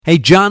Hey,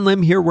 John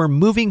Lim here. We're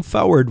moving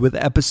forward with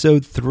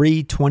episode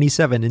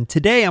 327. And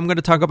today I'm going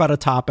to talk about a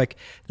topic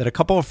that a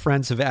couple of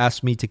friends have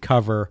asked me to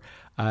cover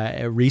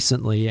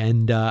recently.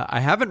 And I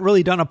haven't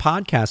really done a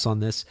podcast on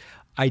this.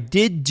 I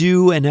did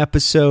do an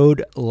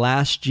episode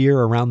last year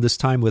around this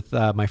time with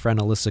my friend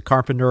Alyssa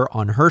Carpenter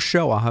on her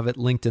show. I'll have it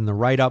linked in the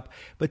write-up.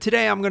 But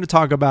today I'm going to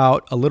talk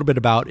about a little bit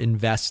about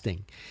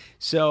investing.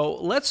 So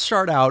let's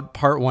start out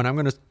part one. I'm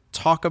going to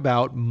talk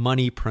about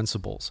money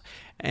principles.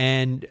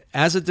 And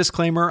as a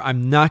disclaimer,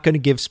 I'm not going to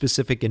give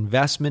specific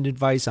investment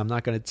advice. I'm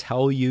not going to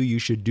tell you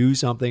should do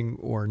something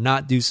or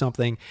not do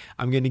something.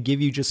 I'm going to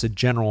give you just a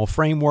general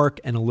framework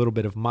and a little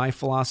bit of my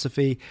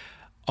philosophy.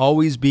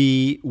 Always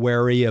be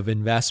wary of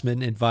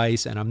investment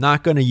advice, and I'm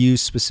not going to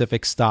use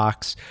specific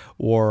stocks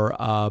or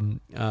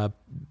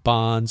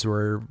bonds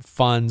or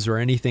funds or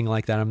anything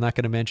like that. I'm not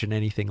going to mention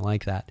anything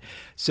like that.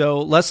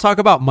 So let's talk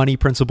about money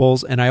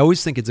principles, and I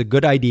always think it's a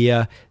good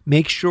idea.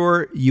 Make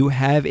sure you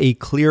have a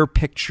clear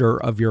picture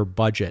of your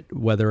budget,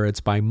 whether it's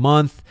by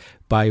month,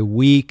 by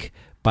week,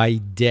 by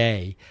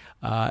day.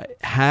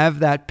 Have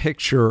that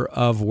picture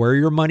of where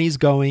your money's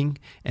going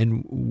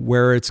and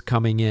where it's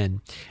coming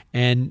in,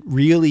 and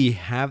really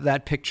have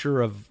that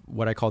picture of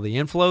what I call the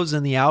inflows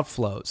and the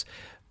outflows.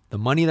 The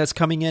money that's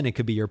coming in, it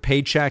could be your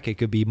paycheck, it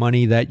could be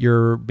money that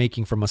you're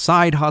making from a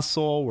side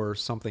hustle or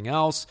something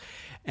else.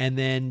 And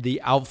then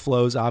the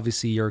outflows,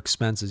 obviously your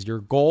expenses. Your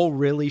goal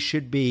really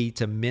should be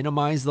to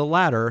minimize the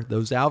latter,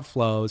 those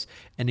outflows,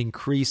 and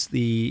increase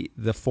the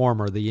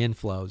former, the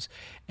inflows.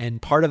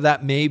 And part of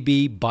that may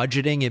be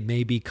budgeting, it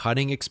may be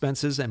cutting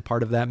expenses, and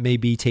part of that may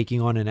be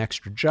taking on an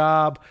extra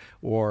job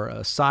or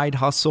a side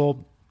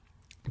hustle.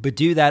 But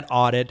do that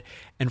audit,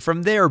 and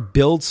from there,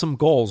 build some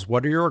goals.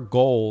 What are your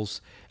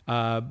goals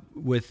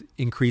with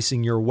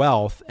increasing your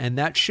wealth? And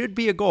that should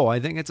be a goal. I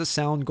think it's a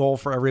sound goal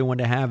for everyone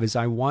to have, is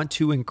I want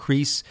to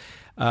increase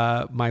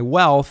my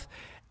wealth.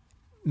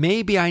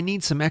 Maybe I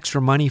need some extra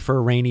money for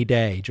a rainy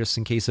day, just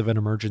in case of an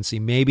emergency.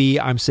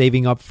 Maybe I'm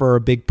saving up for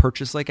a big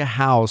purchase like a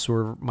house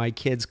or my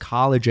kids'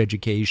 college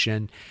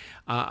education.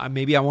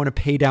 Maybe I want to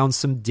pay down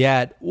some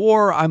debt,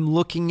 or I'm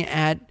looking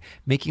at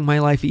making my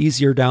life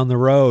easier down the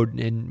road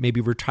and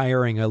maybe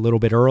retiring a little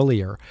bit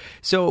earlier.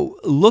 So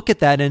look at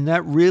that, and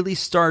that really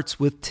starts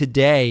with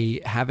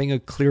today, having a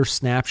clear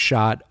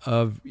snapshot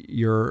of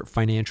your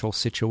financial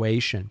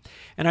situation.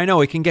 And I know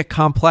it can get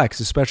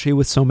complex, especially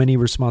with so many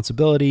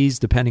responsibilities,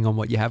 depending on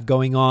what you have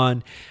going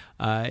on.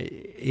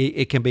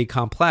 It can be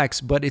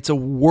complex, but it's a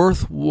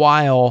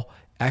worthwhile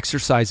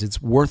exercise.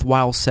 It's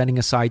worthwhile setting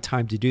aside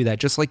time to do that.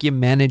 Just like you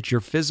manage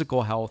your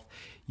physical health,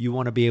 you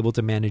want to be able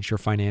to manage your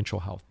financial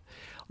health.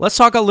 Let's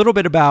talk a little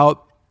bit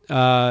about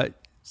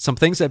some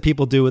things that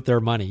people do with their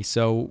money.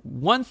 So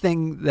one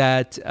thing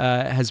that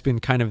has been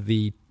kind of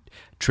the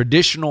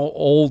traditional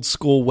old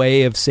school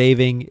way of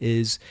saving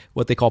is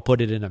what they call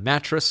put it in a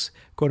mattress,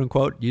 quote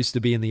unquote. It used to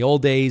be in the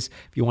old days,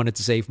 if you wanted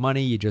to save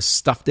money, you just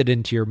stuffed it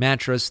into your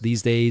mattress.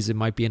 These days, it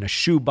might be in a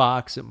shoe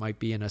box. It might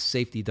be in a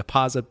safety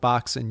deposit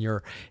box in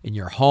your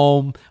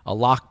home, a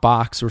lock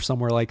box or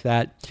somewhere like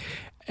that.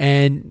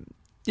 And,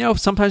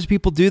 sometimes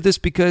people do this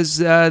because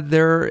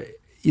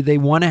they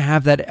want to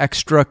have that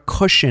extra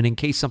cushion in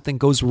case something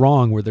goes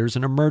wrong, where there's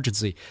an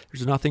emergency.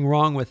 There's nothing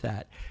wrong with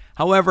that.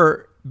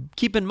 However,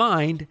 keep in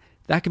mind,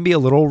 that can be a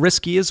little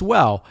risky as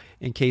well.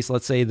 In case,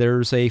 let's say,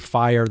 there's a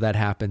fire that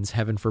happens,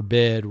 heaven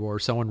forbid, or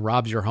someone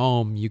robs your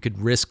home, you could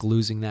risk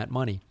losing that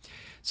money.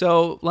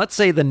 So let's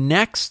say the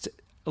next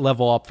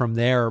level up from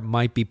there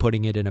might be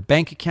putting it in a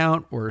bank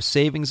account or a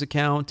savings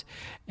account.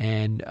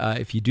 And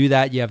if you do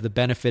that, you have the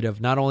benefit of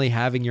not only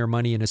having your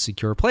money in a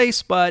secure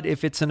place, but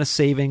if it's in a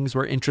savings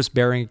or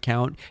interest-bearing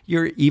account,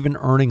 you're even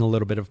earning a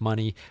little bit of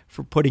money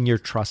for putting your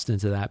trust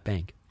into that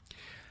bank.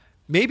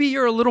 Maybe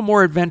you're a little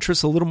more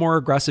adventurous, a little more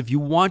aggressive. You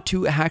want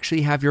to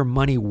actually have your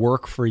money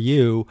work for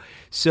you,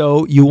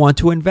 so you want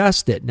to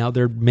invest it. Now,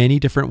 there are many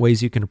different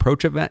ways you can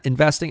approach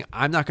investing.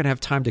 I'm not going to have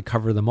time to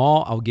cover them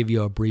all. I'll give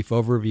you a brief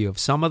overview of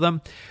some of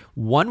them.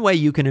 One way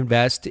you can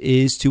invest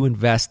is to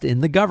invest in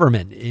the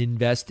government.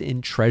 Invest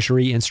in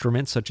treasury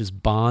instruments such as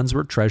bonds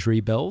or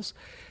treasury bills.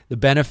 The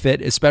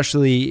benefit,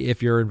 especially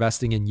if you're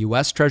investing in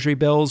U.S. treasury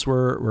bills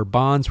or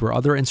bonds or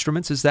other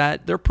instruments, is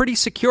that they're pretty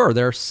secure.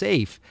 They're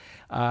safe.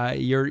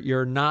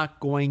 You're not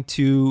going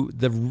to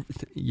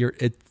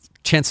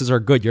chances are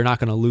good you're not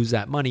going to lose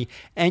that money,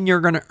 and you're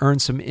going to earn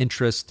some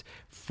interest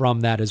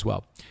from that as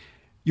well.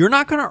 You're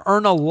not going to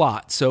earn a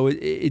lot, so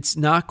it's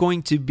not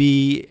going to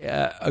be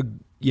a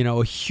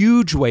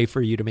huge way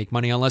for you to make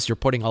money unless you're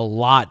putting a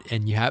lot,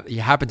 and you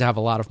happen to have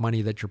a lot of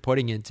money that you're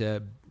putting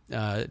into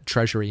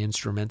treasury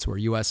instruments or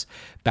U.S.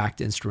 backed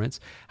instruments.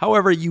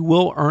 However, you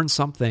will earn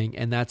something,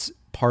 and that's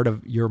part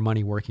of your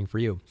money working for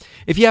you.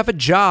 If you have a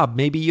job,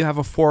 maybe you have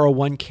a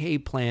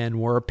 401k plan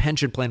or a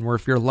pension plan, where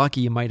if you're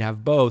lucky, you might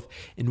have both,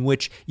 in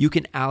which you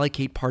can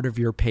allocate part of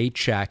your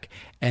paycheck,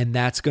 and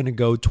that's going to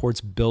go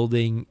towards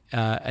building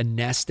a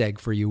nest egg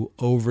for you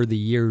over the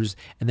years.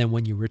 And then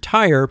when you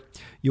retire,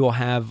 you will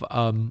have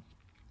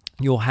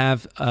you'll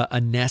have a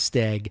nest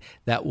egg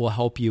that will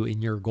help you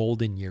in your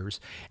golden years.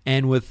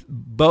 And with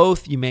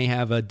both, you may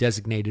have a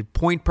designated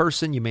point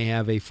person, you may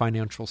have a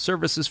financial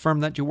services firm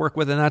that you work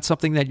with, and that's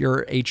something that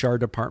your HR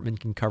department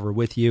can cover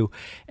with you,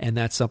 and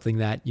that's something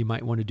that you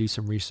might want to do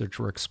some research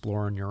or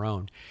explore on your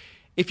own.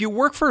 If you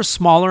work for a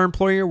smaller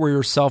employer where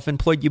you're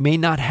self-employed, you may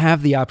not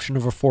have the option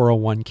of a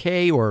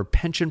 401k or a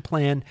pension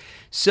plan.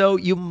 So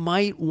you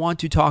might want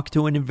to talk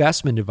to an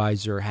investment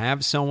advisor,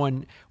 have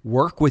someone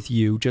work with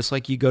you. Just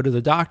like you go to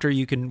the doctor,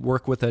 you can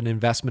work with an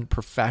investment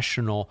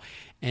professional,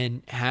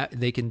 and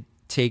they can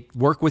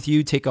work with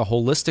you, take a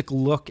holistic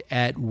look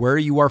at where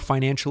you are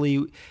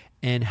financially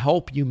and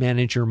help you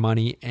manage your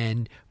money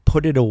and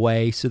put it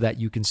away so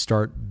that you can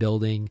start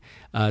building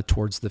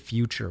towards the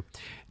future.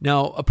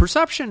 Now, a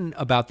perception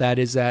about that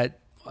is that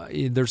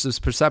there's this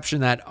perception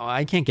that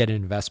I can't get an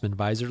investment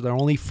advisor. They're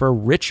only for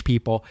rich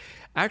people.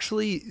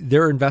 Actually,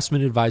 there are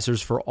investment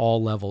advisors for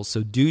all levels.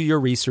 So do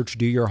your research,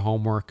 do your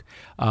homework.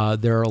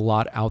 There are a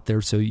lot out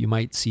there, so you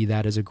might see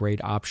that as a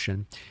great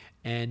option.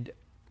 And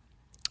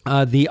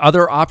the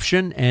other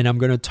option, and I'm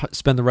going to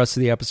spend the rest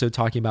of the episode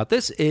talking about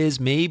this, is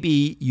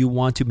maybe you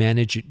want to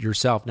manage it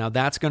yourself. Now,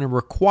 that's going to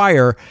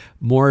require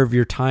more of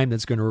your time.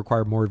 That's going to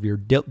require more of your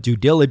due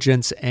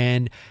diligence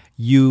and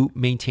you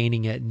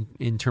maintaining it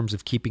in terms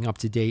of keeping up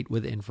to date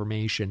with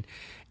information.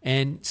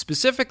 And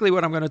specifically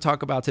what I'm going to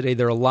talk about today,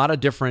 there are a lot of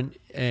different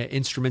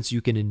instruments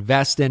you can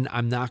invest in.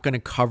 I'm not going to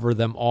cover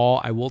them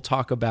all. I will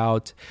talk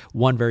about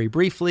one very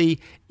briefly,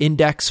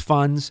 index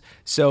funds.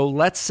 So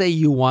let's say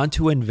you want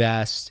to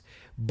invest,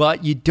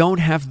 but you don't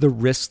have the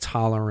risk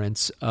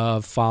tolerance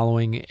of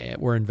following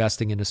or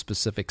investing in a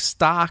specific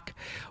stock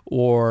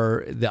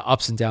or the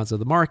ups and downs of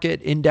the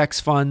market. Index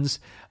funds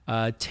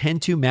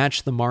tend to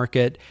match the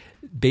market.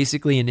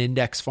 Basically, an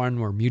index fund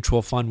or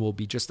mutual fund will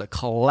be just a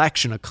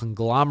collection, a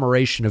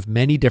conglomeration of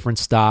many different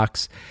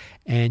stocks,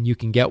 and you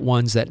can get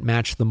ones that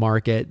match the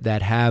market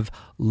that have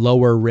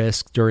lower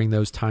risk during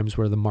those times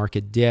where the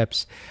market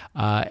dips,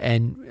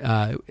 and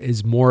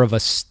is more of a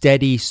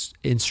steady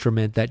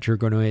instrument that you're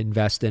going to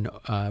invest in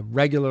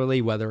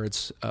regularly, whether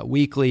it's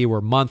weekly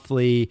or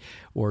monthly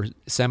or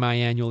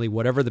semi-annually,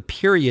 whatever the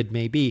period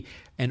may be.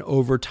 And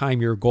over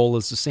time, your goal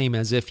is the same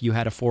as if you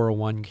had a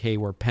 401k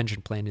or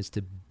pension plan, is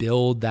to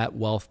build that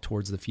wealth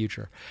towards the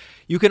future.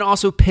 You can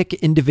also pick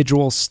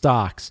individual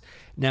stocks.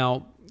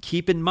 Now,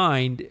 keep in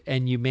mind,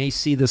 and you may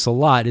see this a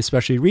lot,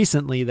 especially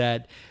recently,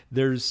 that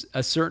there's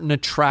a certain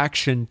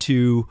attraction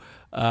to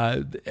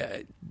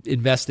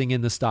investing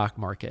in the stock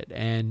market.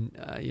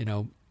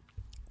 And,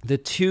 the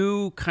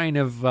two kind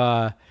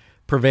of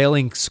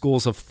prevailing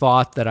schools of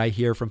thought that I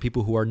hear from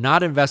people who are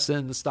not invested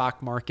in the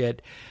stock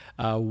market,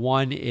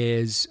 one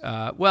is,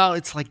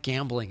 it's like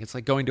gambling. It's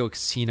like going to a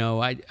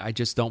casino. I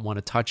just don't want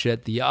to touch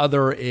it. The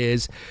other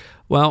is,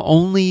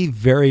 only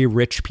very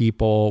rich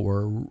people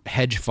or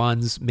hedge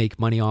funds make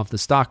money off the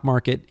stock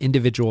market.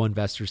 Individual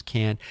investors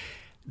can't.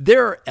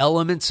 There are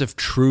elements of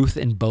truth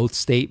in both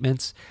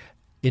statements.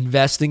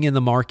 Investing in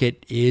the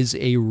market is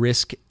a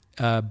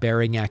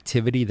risk-bearing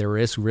activity. There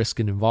is risk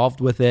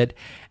involved with it.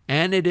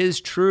 And it is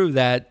true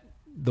that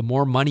the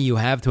more money you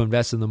have to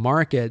invest in the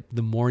market,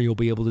 the more you'll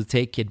be able to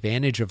take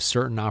advantage of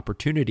certain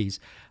opportunities.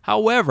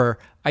 However,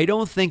 I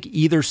don't think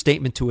either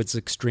statement to its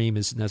extreme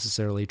is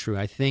necessarily true.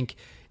 I think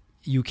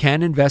you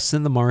can invest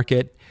in the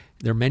market.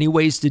 There are many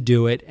ways to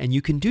do it, and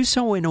you can do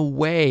so in a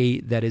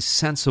way that is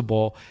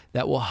sensible,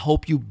 that will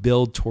help you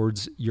build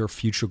towards your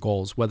future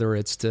goals, whether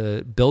it's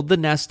to build the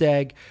nest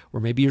egg,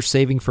 or maybe you're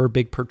saving for a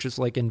big purchase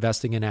like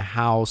investing in a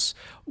house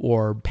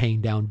or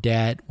paying down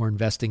debt or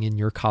investing in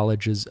your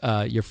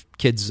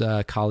kids'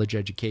 college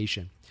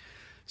education.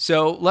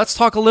 So let's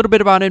talk a little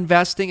bit about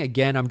investing.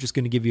 Again, I'm just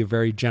going to give you a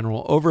very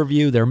general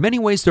overview. There are many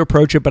ways to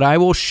approach it, but I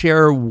will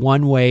share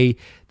one way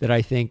that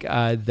I think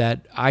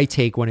that I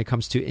take when it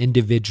comes to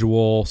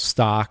individual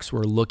stocks.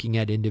 We're looking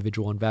at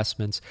individual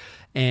investments.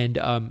 And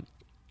an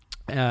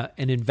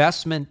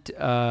investment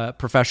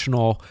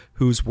professional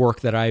whose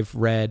work that I've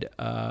read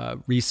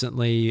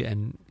recently,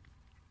 and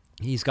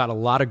he's got a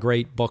lot of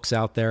great books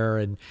out there,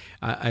 and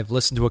I've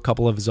listened to a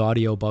couple of his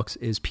audio books,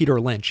 is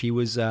Peter Lynch. He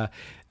was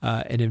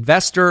an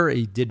investor.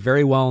 He did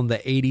very well in the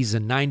 80s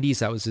and 90s.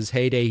 That was his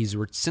heyday. He's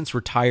since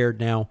retired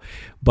now,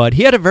 but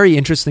he had a very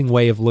interesting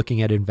way of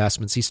looking at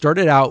investments. He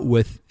started out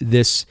with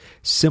this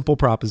simple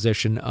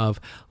proposition of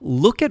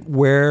look at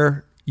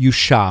where you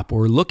shop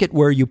or look at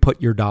where you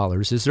put your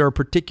dollars. Is there a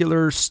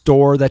particular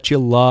store that you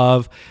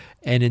love?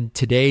 And in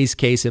today's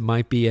case, it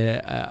might be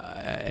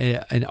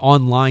an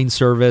online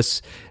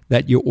service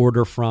that you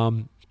order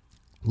from.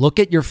 Look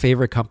at your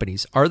favorite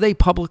companies. Are they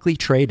publicly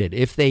traded?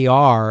 If they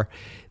are,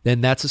 then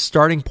that's a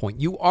starting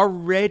point. You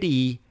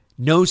already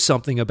know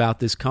something about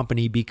this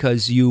company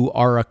because you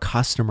are a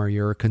customer,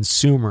 you're a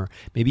consumer.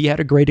 Maybe you had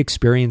a great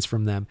experience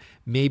from them.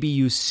 Maybe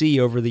you see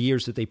over the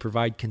years that they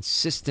provide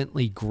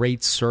consistently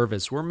great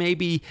service, or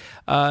maybe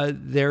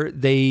they're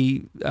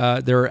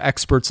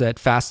experts at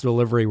fast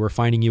delivery. We're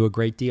finding you a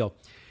great deal.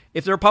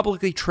 If they're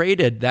publicly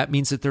traded, that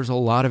means that there's a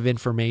lot of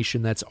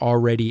information that's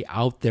already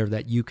out there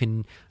that you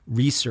can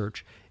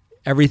research.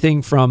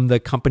 everything from the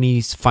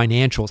company's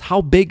financials.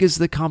 How big is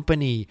the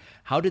company?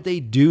 How did they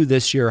do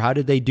this year? How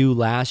did they do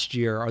last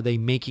year? Are they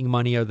making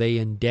money? Are they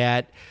in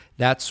debt?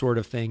 That sort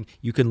of thing.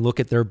 You can look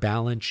at their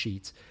balance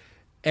sheets.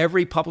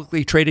 Every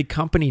publicly traded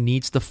company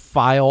needs to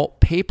file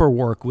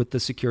paperwork with the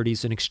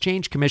Securities and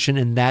Exchange Commission,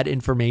 and that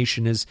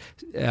information is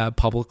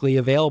publicly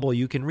available.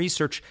 You can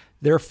research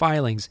their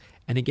filings.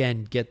 And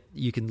again,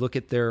 you can look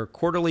at their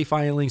quarterly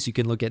filings. You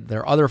can look at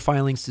their other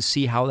filings to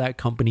see how that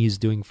company is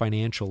doing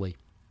financially.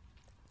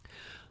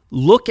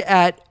 Look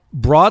at,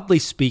 broadly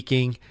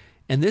speaking,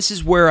 and this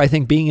is where I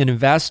think being an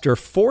investor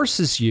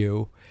forces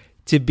you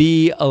to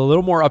be a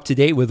little more up to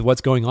date with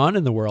what's going on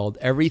in the world.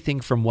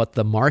 Everything from what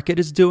the market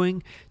is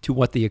doing to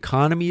what the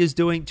economy is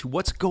doing to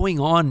what's going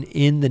on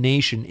in the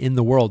nation, in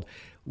the world.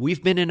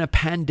 We've been in a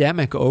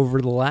pandemic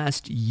over the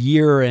last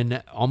year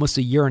and almost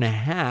a year and a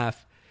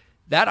half.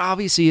 That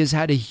obviously has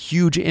had a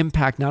huge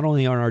impact not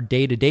only on our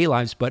day-to-day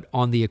lives, but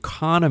on the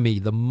economy,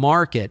 the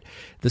market,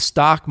 the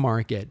stock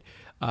market,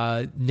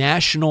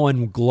 national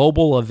and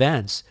global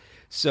events.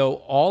 So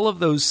all of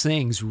those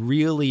things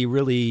really,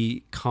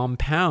 really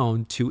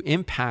compound to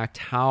impact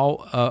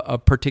how a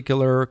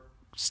particular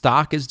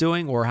stock is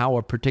doing or how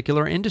a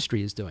particular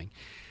industry is doing.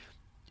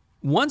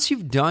 Once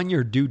you've done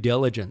your due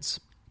diligence,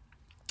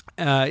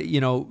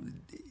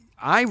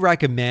 I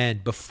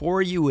recommend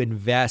before you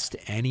invest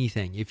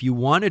anything, if you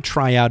want to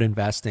try out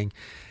investing,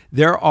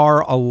 there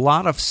are a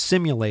lot of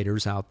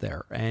simulators out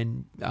there,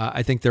 and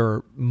I think there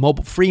are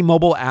free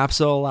mobile apps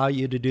that allow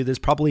you to do this,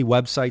 probably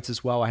websites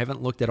as well. I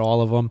haven't looked at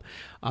all of them.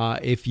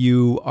 If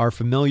you are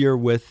familiar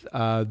with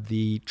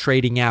the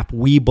trading app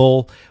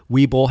Webull,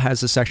 Webull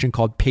has a section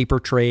called Paper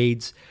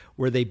Trades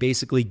where they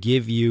basically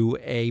give you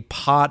a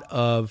pot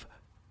of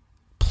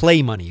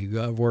play money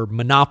or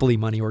monopoly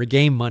money or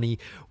game money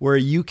where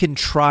you can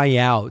try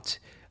out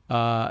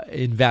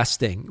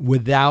investing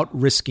without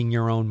risking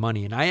your own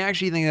money. And I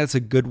actually think that's a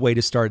good way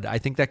to start. I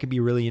think that could be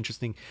really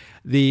interesting.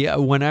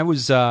 When I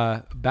was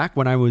back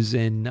when I was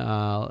in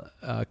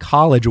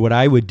college, what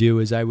I would do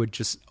is I would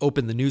just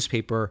open the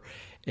newspaper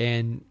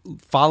and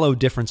follow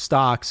different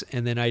stocks,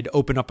 and then I'd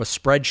open up a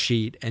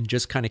spreadsheet and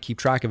just kind of keep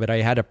track of it.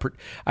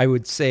 I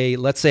would say,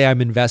 let's say I'm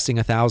investing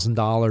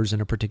 $1,000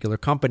 in a particular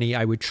company.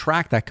 I would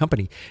track that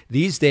company.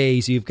 These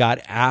days, you've got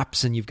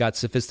apps and you've got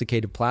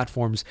sophisticated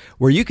platforms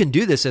where you can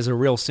do this as a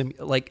real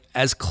like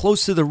as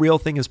close to the real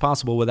thing as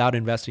possible without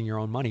investing your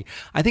own money.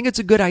 I think it's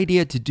a good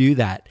idea to do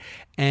that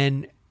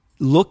and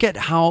look at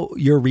how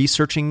you're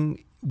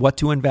researching what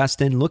to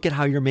invest in, look at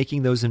how you're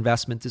making those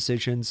investment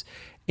decisions,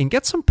 and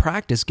get some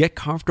practice, get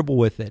comfortable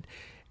with it.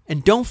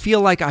 And don't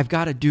feel like I've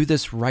got to do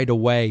this right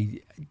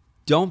away.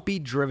 Don't be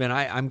driven.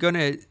 I'm going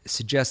to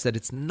suggest that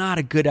it's not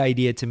a good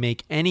idea to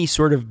make any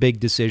sort of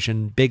big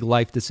decision, big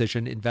life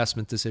decision,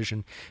 investment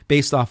decision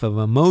based off of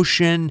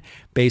emotion,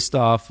 based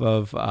off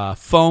of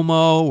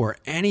FOMO or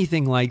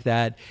anything like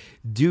that.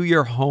 Do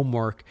your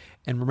homework.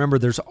 And remember,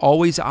 there's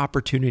always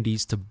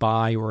opportunities to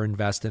buy or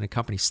invest in a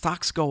company.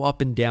 Stocks go up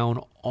and down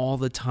all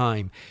the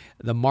time.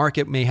 The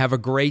market may have a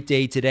great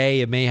day today.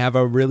 It may have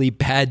a really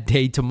bad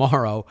day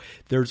tomorrow.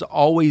 There's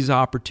always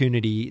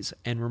opportunities.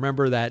 And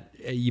remember that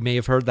you may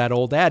have heard that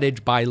old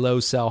adage, buy low,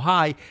 sell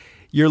high.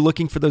 You're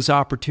looking for those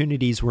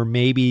opportunities where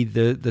maybe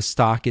the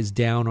stock is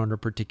down on a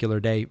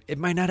particular day. It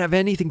might not have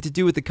anything to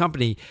do with the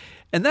company.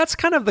 And that's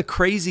kind of the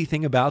crazy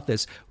thing about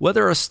this.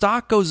 Whether a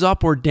stock goes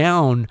up or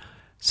down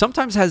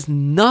sometimes has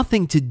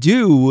nothing to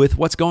do with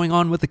what's going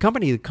on with the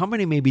company. The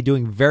company may be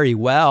doing very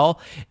well.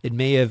 It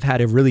may have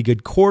had a really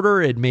good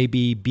quarter. It may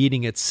be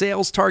beating its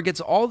sales targets,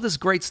 all this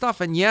great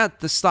stuff. And yet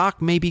the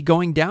stock may be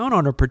going down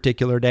on a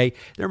particular day.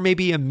 There may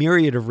be a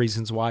myriad of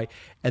reasons why.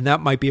 And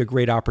that might be a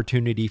great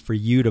opportunity for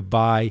you to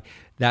buy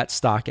that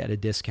stock at a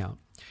discount.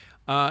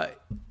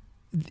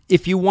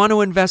 If you want to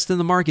invest in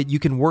the market, you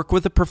can work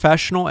with a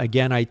professional.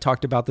 Again, I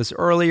talked about this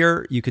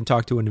earlier. You can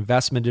talk to an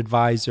investment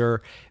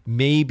advisor.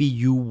 Maybe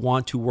you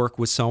want to work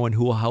with someone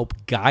who will help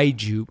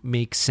guide you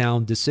make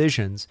sound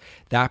decisions.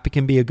 That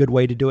can be a good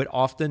way to do it.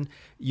 Often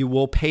you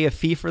will pay a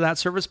fee for that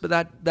service,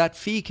 but that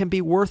fee can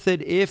be worth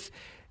it if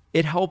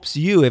it helps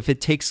you, if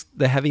it takes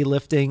the heavy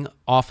lifting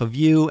off of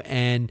you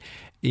and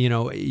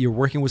you're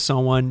working with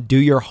someone. Do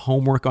your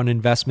homework on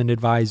investment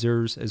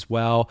advisors as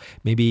well.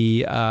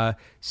 Maybe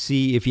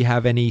see if you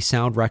have any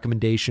sound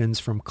recommendations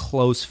from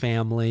close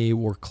family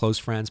or close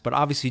friends. But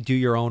obviously, do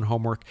your own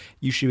homework.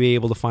 You should be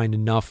able to find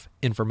enough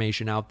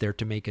information out there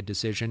to make a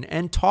decision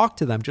and talk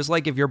to them. Just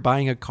like if you're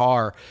buying a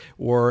car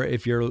or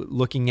if you're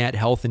looking at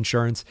health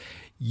insurance,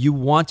 you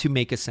want to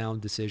make a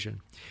sound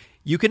decision.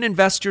 You can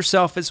invest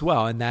yourself as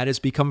well, and that has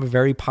become a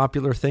very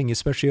popular thing,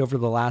 especially over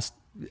the last,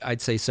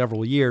 I'd say,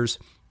 several years.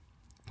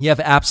 You have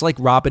apps like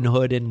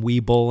Robinhood and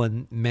Webull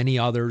and many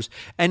others,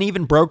 and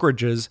even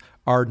brokerages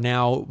are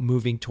now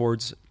moving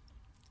towards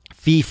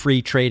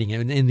fee-free trading.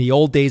 And in the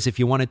old days, if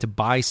you wanted to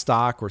buy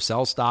stock or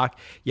sell stock,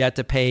 you had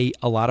to pay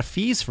a lot of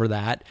fees for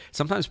that,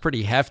 sometimes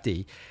pretty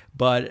hefty.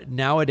 But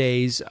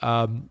nowadays,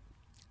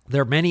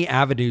 there are many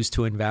avenues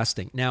to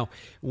investing. Now,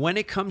 when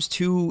it comes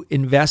to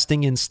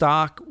investing in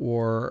stock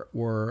or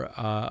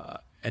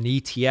an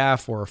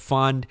ETF or a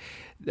fund,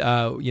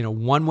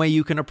 one way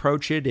you can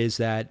approach it is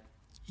that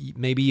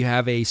maybe you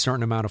have a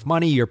certain amount of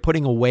money, you're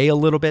putting away a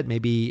little bit,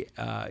 maybe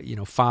 $5,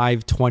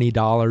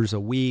 $20 a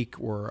week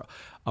or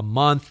a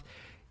month.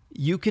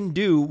 You can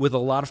do with a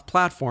lot of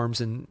platforms,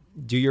 and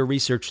do your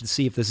research to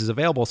see if this is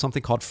available,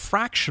 something called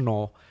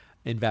fractional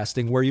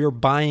investing, where you're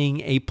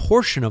buying a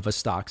portion of a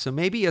stock. So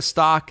maybe a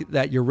stock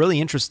that you're really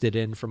interested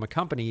in from a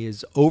company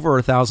is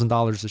over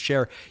 $1,000 a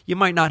share. You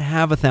might not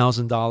have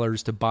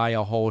 $1,000 to buy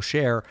a whole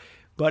share,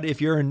 but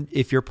if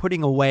you're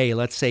putting away,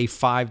 let's say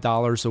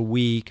 $5 a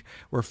week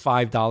or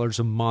 $5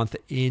 a month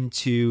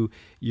into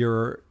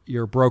your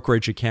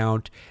brokerage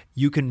account,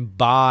 you can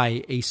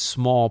buy a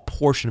small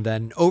portion of that.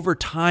 And over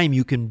time,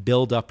 you can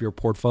build up your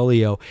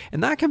portfolio.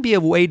 And that can be a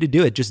way to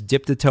do it. Just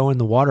dip the toe in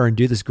the water and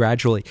do this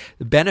gradually.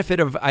 The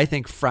benefit of, I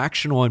think,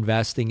 fractional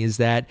investing is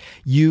that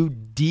you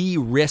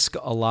de-risk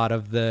a lot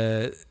of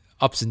the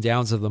ups and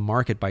downs of the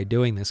market by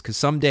doing this, because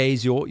some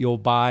days you'll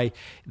buy,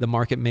 the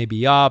market may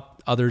be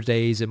up, other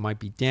days it might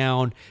be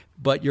down,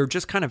 but you're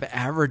just kind of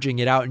averaging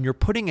it out, and you're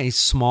putting a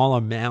small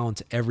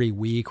amount every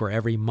week or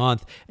every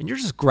month, and you're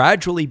just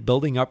gradually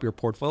building up your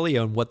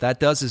portfolio. And what that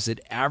does is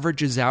it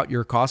averages out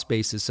your cost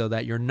basis so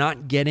that you're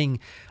not getting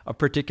a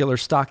particular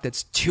stock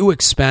that's too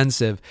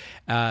expensive,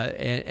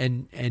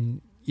 and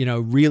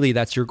really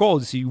that's your goal.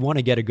 So you want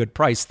to get a good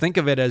price. Think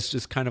of it as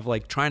just kind of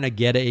like trying to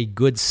get a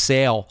good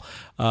sale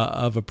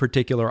of a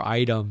particular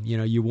item.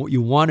 You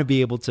want to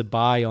be able to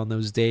buy on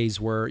those days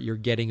where you're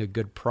getting a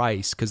good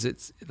price,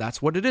 because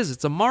that's what it is.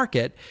 It's a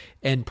market,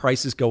 and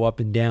prices go up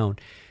and down.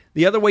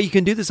 The other way you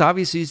can do this,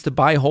 obviously, is to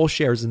buy whole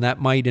shares, and that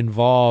might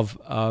involve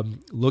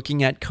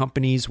looking at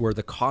companies where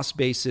the cost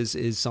basis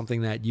is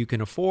something that you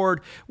can afford,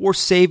 or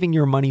saving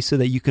your money so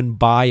that you can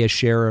buy a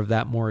share of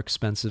that more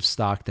expensive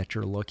stock that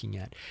you're looking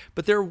at.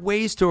 But there are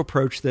ways to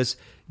approach this.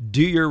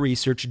 Do your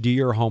research, do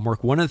your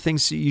homework. One of the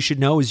things you should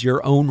know is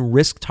your own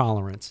risk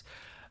tolerance.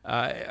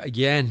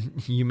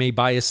 Again, you may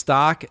buy a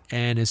stock,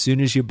 and as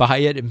soon as you buy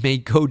it, it may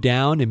go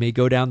down. It may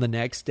go down the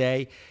next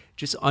day.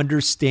 Just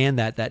understand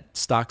that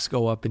stocks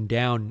go up and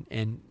down,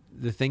 and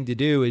the thing to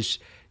do is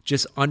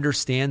just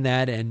understand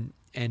that, and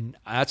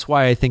that's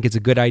why I think it's a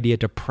good idea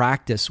to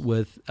practice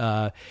with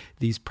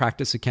these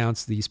practice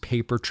accounts, these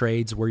paper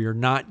trades where you're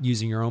not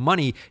using your own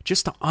money,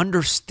 just to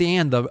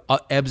understand the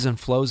ebbs and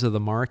flows of the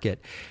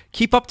market.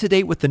 Keep up to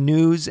date with the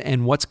news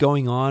and what's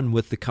going on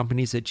with the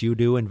companies that you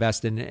do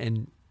invest in,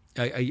 and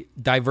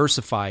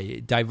diversify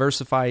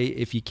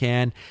if you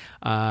can,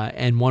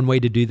 and one way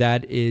to do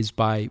that is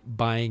by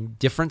buying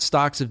different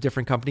stocks of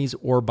different companies,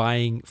 or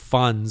buying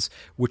funds,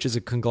 which is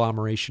a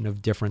conglomeration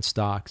of different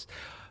stocks.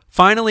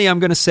 Finally, I'm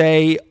going to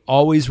say,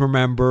 always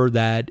remember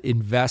that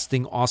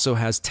investing also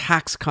has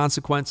tax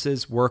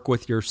consequences. Work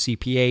with your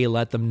CPA,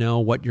 let them know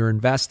what you're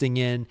investing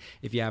in.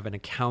 If you have an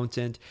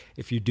accountant,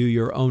 if you do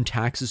your own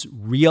taxes,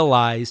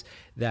 realize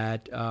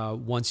that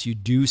once you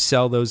do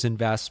sell those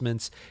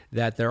investments,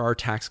 that there are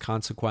tax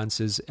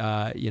consequences,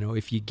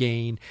 if you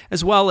gain,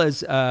 as well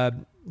as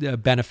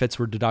benefits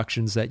or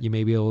deductions that you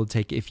may be able to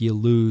take if you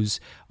lose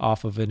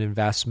off of an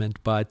investment.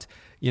 But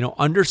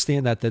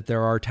understand that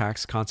there are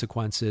tax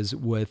consequences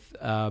with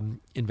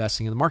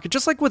investing in the market,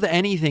 just like with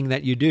anything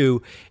that you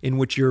do in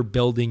which you're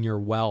building your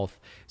wealth.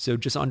 So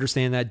just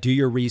understand that, do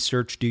your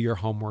research, do your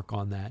homework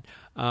on that.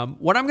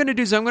 What I'm going to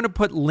do is I'm going to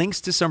put links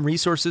to some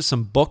resources,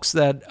 some books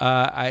that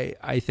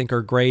I think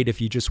are great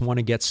if you just want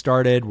to get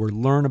started or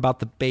learn about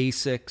the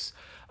basics.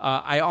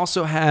 I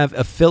also have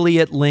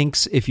affiliate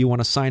links if you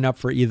want to sign up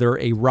for either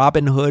a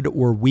Robinhood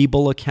or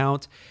Webull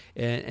account,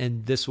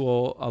 and this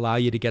will allow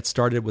you to get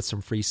started with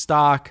some free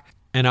stock,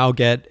 and I'll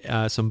get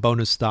some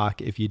bonus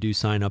stock if you do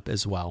sign up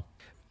as well.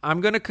 I'm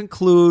going to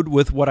conclude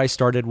with what I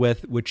started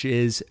with, which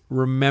is,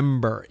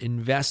 remember,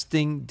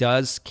 investing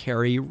does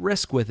carry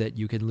risk with it.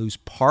 You can lose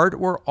part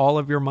or all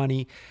of your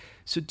money,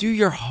 so do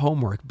your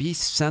homework. Be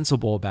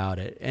sensible about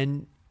it.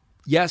 And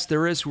yes,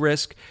 there is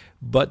risk,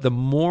 but the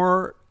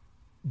more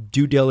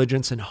due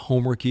diligence and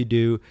homework you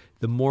do,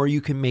 the more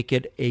you can make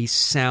it a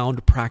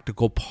sound,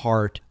 practical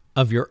part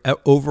of your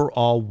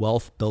overall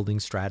wealth building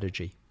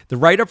strategy. The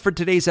write-up for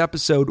today's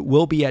episode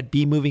will be at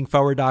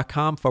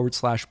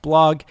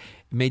bemovingforward.com/blog.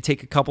 It may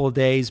take a couple of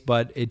days,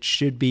 but it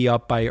should be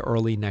up by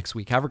early next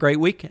week. Have a great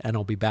week, and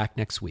I'll be back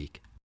next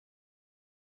week.